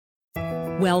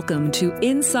Welcome to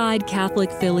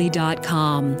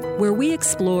InsideCatholicPhilly.com, where we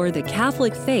explore the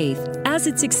Catholic faith as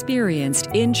it's experienced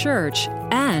in church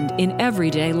and in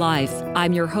everyday life.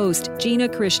 I'm your host, Gina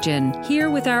Christian,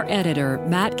 here with our editor,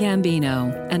 Matt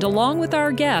Gambino. And along with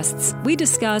our guests, we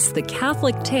discuss the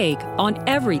Catholic take on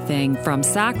everything from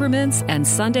sacraments and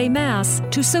Sunday Mass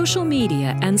to social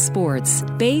media and sports,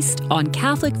 based on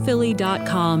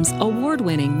CatholicPhilly.com's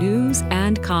award-winning news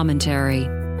and commentary.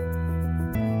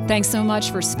 Thanks so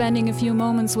much for spending a few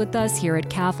moments with us here at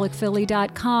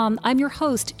CatholicPhilly.com. I'm your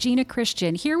host, Gina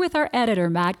Christian, here with our editor,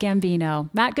 Matt Gambino.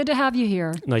 Matt, good to have you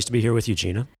here. Nice to be here with you,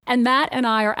 Gina. And Matt and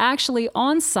I are actually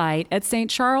on site at St.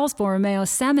 Charles Borromeo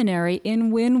Seminary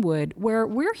in Wynwood, where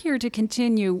we're here to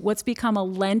continue what's become a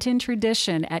Lenten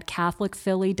tradition at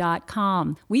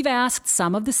CatholicPhilly.com. We've asked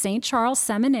some of the St. Charles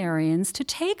seminarians to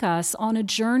take us on a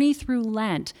journey through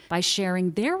Lent by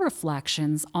sharing their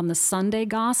reflections on the Sunday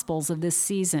Gospels of this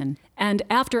season. And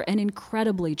after an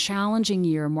incredibly challenging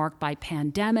year marked by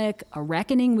pandemic, a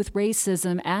reckoning with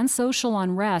racism, and social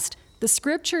unrest, the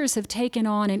scriptures have taken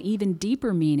on an even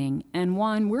deeper meaning, and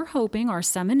one we're hoping our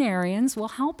seminarians will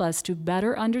help us to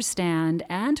better understand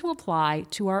and to apply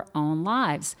to our own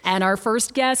lives. And our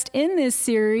first guest in this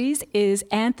series is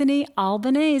Anthony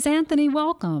Albanese. Anthony,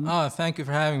 welcome. Oh, thank you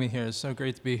for having me here. It's so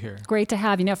great to be here. Great to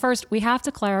have you. Now, first, we have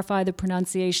to clarify the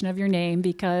pronunciation of your name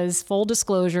because, full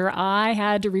disclosure, I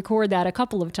had to record that a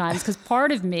couple of times because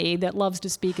part of me that loves to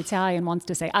speak Italian wants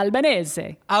to say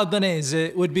Albanese.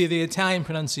 Albanese would be the Italian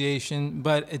pronunciation,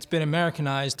 but it's been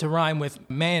Americanized to rhyme with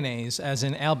mayonnaise, as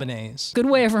in Albanese. Good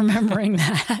way of remembering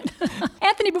that.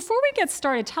 Anthony, before we get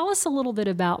started, tell us a little bit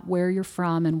about where you're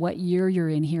from and what year you're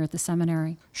in here at the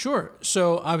seminary. Sure.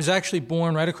 So I was actually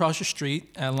born right across the street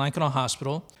at Lankenau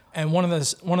Hospital, and one of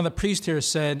the priests here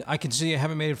said, "I can see you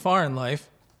haven't made it far in life."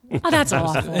 Oh, that's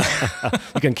awful.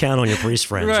 You can count on your priest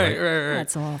friends, right? Right.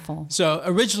 That's awful. So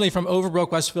originally from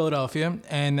Overbrook, West Philadelphia,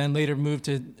 and then later moved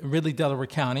to Ridley, Delaware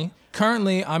County.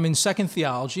 Currently, I'm in second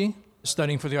theology,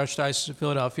 studying for the Archdiocese of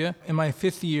Philadelphia, in my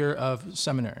fifth year of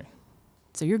seminary.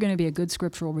 So you're going to be a good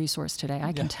scriptural resource today,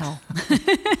 I can tell.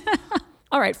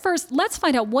 All right, first, let's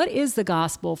find out what is the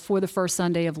gospel for the first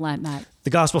Sunday of Lent, Matt? The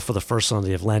gospel for the first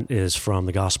Sunday of Lent is from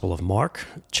the Gospel of Mark,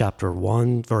 chapter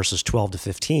 1, verses 12 to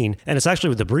 15, and it's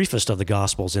actually the briefest of the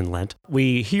Gospels in Lent.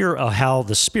 We hear how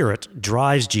the Spirit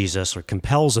drives Jesus or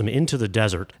compels him into the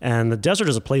desert, and the desert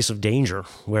is a place of danger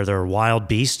where there are wild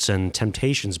beasts and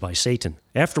temptations by Satan.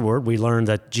 Afterward, we learn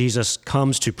that Jesus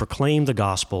comes to proclaim the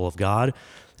gospel of God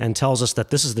and tells us that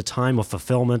this is the time of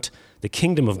fulfillment, the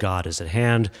kingdom of God is at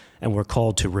hand, and we're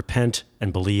called to repent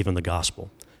and believe in the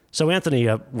gospel. So, Anthony,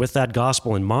 with that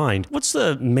gospel in mind, what's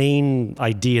the main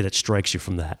idea that strikes you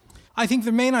from that? I think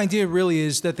the main idea really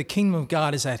is that the kingdom of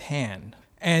God is at hand.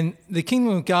 And the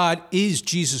kingdom of God is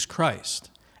Jesus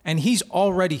Christ. And he's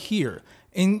already here.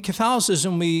 In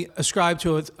Catholicism, we ascribe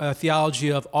to a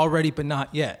theology of already but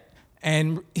not yet.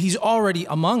 And he's already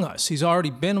among us. He's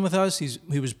already been with us.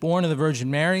 He was born of the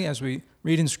Virgin Mary, as we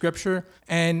read in Scripture.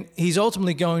 And he's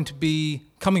ultimately going to be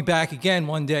coming back again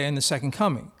one day in the second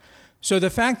coming. So the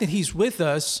fact that he's with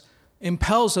us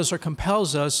impels us or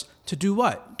compels us to do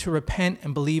what? To repent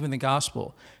and believe in the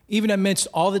gospel. Even amidst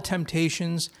all the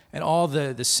temptations and all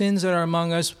the sins that are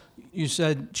among us. You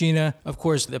said, Gina, of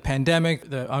course, the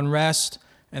pandemic, the unrest,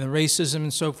 and the racism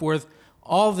and so forth.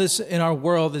 All this in our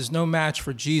world is no match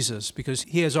for Jesus because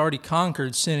he has already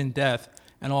conquered sin and death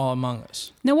and all among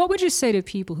us. Now, what would you say to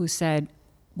people who said,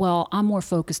 well, I'm more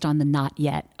focused on the not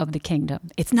yet of the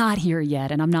kingdom. It's not here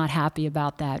yet, and I'm not happy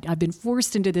about that. I've been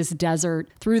forced into this desert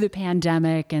through the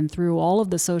pandemic and through all of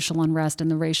the social unrest and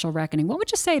the racial reckoning. What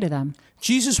would you say to them?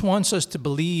 Jesus wants us to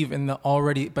believe in the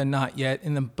already but not yet,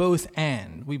 in the both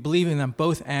and. We believe in them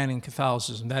both and in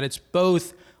Catholicism, that it's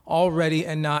both already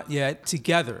and not yet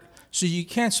together. So you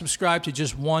can't subscribe to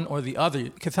just one or the other.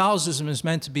 Catholicism is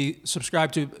meant to be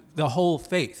subscribed to the whole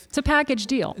faith. It's a package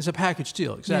deal. It's a package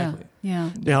deal, exactly. Yeah.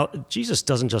 Now, Jesus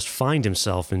doesn't just find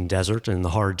himself in desert and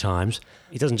the hard times.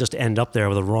 He doesn't just end up there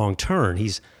with a wrong turn.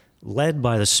 He's led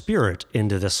by the Spirit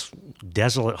into this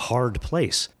desolate, hard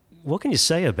place. What can you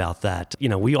say about that? You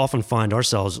know, we often find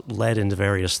ourselves led into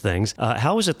various things.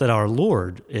 How is it that our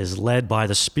Lord is led by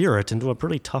the Spirit into a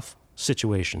pretty tough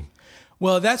situation?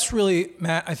 Well, that's really,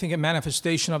 I think, a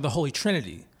manifestation of the Holy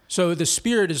Trinity. So the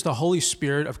Spirit is the Holy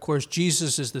Spirit. Of course,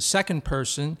 Jesus is the second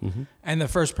person, and the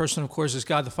first person, of course, is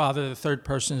God the Father. The third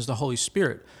person is the Holy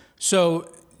Spirit.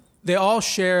 So they all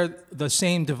share the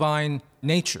same divine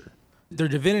nature. Their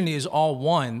divinity is all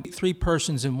one, three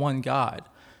persons in one God.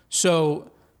 So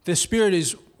the Spirit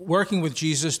is working with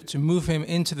Jesus to move him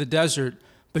into the desert,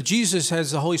 But Jesus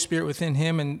has the Holy Spirit within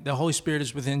him, and the Holy Spirit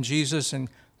is within Jesus, and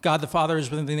God the Father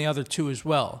is within the other two as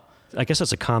well. I guess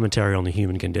that's a commentary on the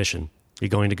human condition. You're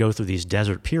going to go through these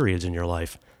desert periods in your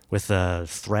life with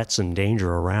threats and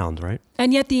danger around, right?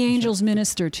 And yet the angels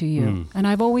minister to you. And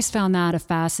I've always found that a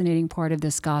fascinating part of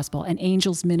this gospel, and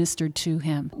angels ministered to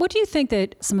him. What do you think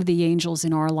that some of the angels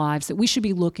in our lives that we should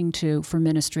be looking to for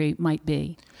ministry might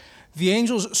be? The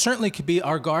angels certainly could be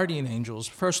our guardian angels,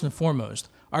 first and foremost.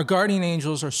 Our guardian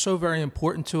angels are so very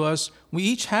important to us. We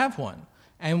each have one,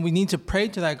 and we need to pray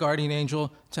to that guardian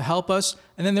angel to help us.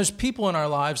 And then there's people in our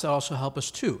lives that also help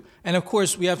us too. And of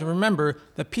course, we have to remember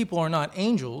that people are not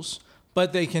angels,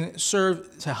 but they can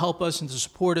serve to help us and to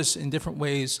support us in different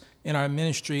ways in our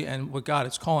ministry and what God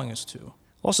is calling us to.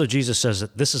 Also, Jesus says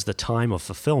that this is the time of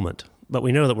fulfillment, but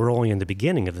we know that we're only in the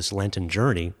beginning of this Lenten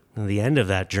journey, and the end of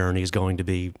that journey is going to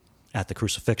be at the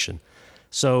crucifixion.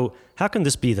 So how can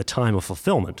this be the time of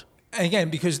fulfillment? Again,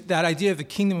 because that idea of the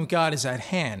kingdom of God is at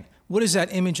hand. What is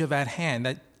that image of at hand?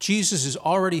 That Jesus is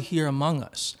already here among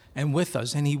us and with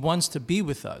us, and he wants to be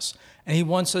with us. And he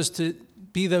wants us to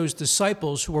be those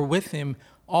disciples who were with him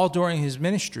all during his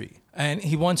ministry. And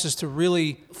he wants us to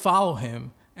really follow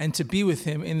him and to be with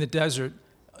him in the desert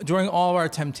during all of our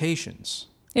temptations.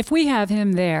 If we have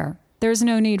him there, there's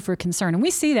no need for concern. And we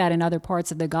see that in other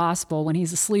parts of the gospel when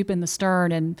he's asleep in the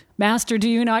stern and, Master, do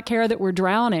you not care that we're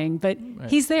drowning? But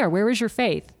he's there. Where is your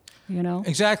faith? You know?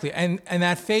 Exactly. And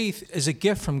that faith is a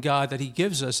gift from God that he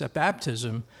gives us at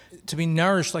baptism to be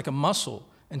nourished like a muscle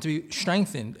and to be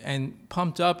strengthened and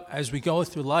pumped up as we go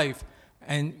through life.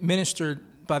 And ministered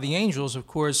by the angels, of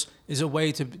course, is a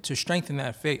way to strengthen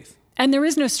that faith. And there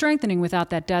is no strengthening without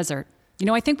that desert. You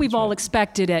know, I think we've all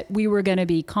expected it. We were going to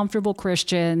be comfortable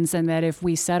Christians, and that if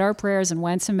we said our prayers and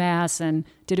went to Mass and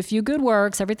did a few good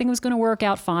works, everything was going to work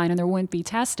out fine and there wouldn't be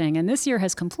testing. And this year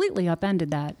has completely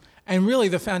upended that. And really,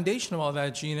 the foundation of all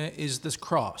that, Gina, is this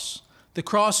cross. The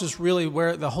cross is really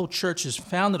where the whole church is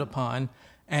founded upon.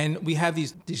 And we have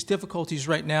these difficulties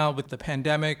right now with the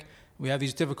pandemic. We have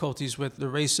these difficulties with the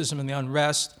racism and the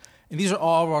unrest. And these are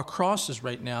all of our crosses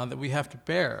right now that we have to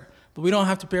bear. But we don't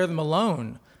have to bear them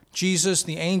alone. Jesus,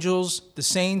 the angels, the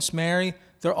saints, Mary,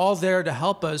 they're all there to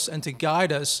help us and to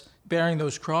guide us bearing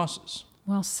those crosses.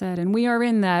 Well said. And we are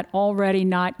in that already,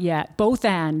 not yet. Both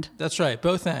and. That's right.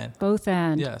 Both and. Both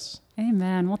and. Yes.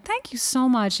 Amen. Well, thank you so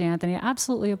much, Anthony.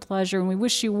 Absolutely a pleasure. And we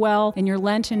wish you well in your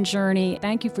Lenten journey.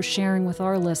 Thank you for sharing with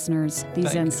our listeners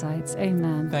these insights.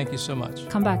 Amen. Thank you so much.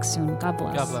 Come back soon. God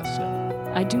bless. God bless you.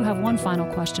 I do have one final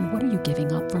question. What are you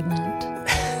giving up for Lent?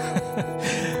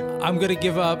 I'm going to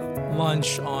give up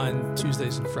lunch on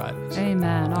Tuesdays and Fridays.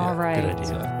 Amen. All right. Good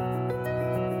idea.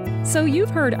 So you've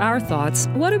heard our thoughts.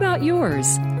 What about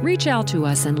yours? Reach out to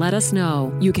us and let us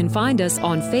know. You can find us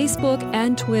on Facebook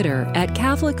and Twitter at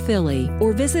Catholic Philly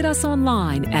or visit us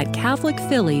online at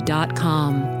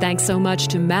CatholicPhilly.com. Thanks so much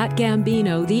to Matt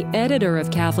Gambino, the editor of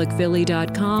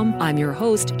CatholicPhilly.com. I'm your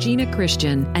host, Gina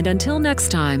Christian. And until next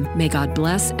time, may God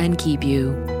bless and keep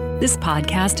you. This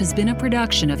podcast has been a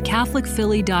production of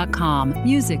CatholicPhilly.com.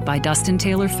 Music by Dustin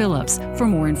Taylor Phillips. For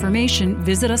more information,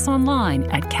 visit us online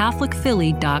at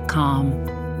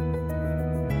CatholicPhilly.com.